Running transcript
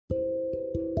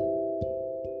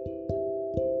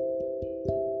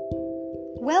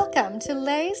Welcome to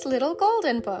Lay's Little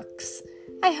Golden Books.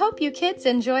 I hope you kids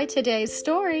enjoy today's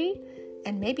story,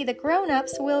 and maybe the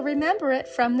grown-ups will remember it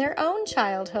from their own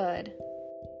childhood.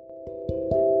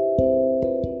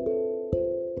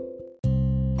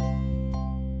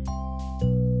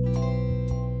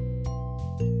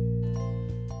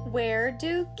 Where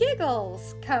Do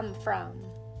Giggles Come From?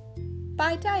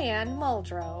 By Diane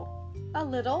Muldrow, a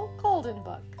little golden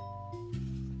book.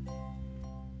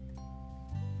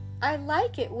 I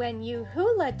like it when you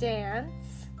hula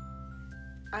dance.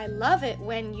 I love it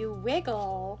when you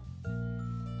wiggle.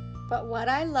 But what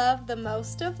I love the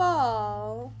most of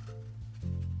all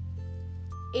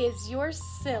is your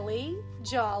silly,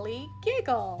 jolly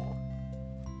giggle.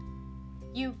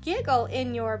 You giggle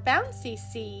in your bouncy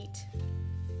seat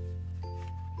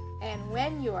and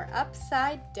when you're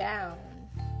upside down,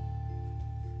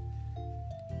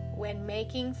 when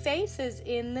making faces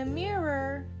in the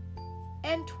mirror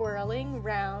and twirling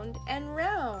round and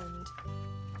round.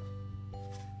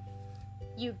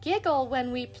 You giggle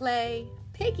when we play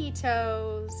piggy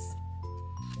toes,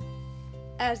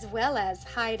 as well as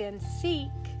hide and seek.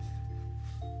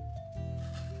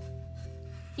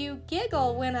 You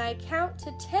giggle when I count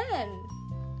to 10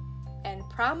 and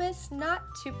promise not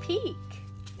to peek.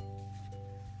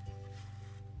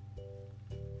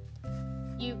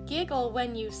 You giggle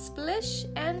when you splish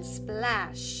and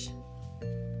splash,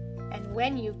 and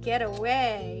when you get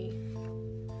away.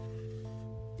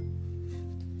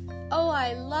 Oh,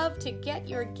 I love to get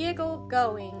your giggle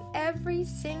going every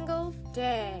single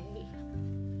day.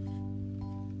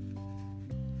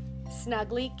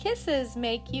 Snuggly kisses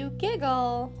make you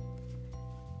giggle,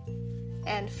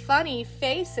 and funny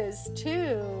faces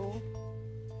too.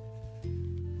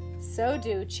 So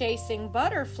do chasing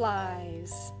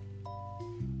butterflies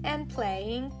and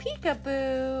playing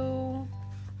peekaboo.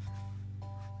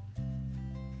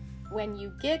 When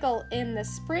you giggle in the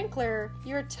sprinkler,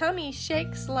 your tummy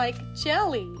shakes like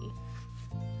jelly.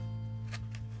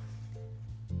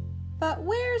 But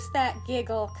where's that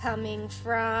giggle coming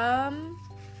from?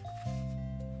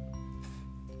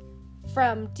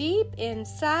 From deep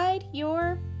inside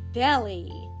your belly.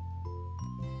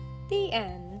 The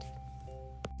end.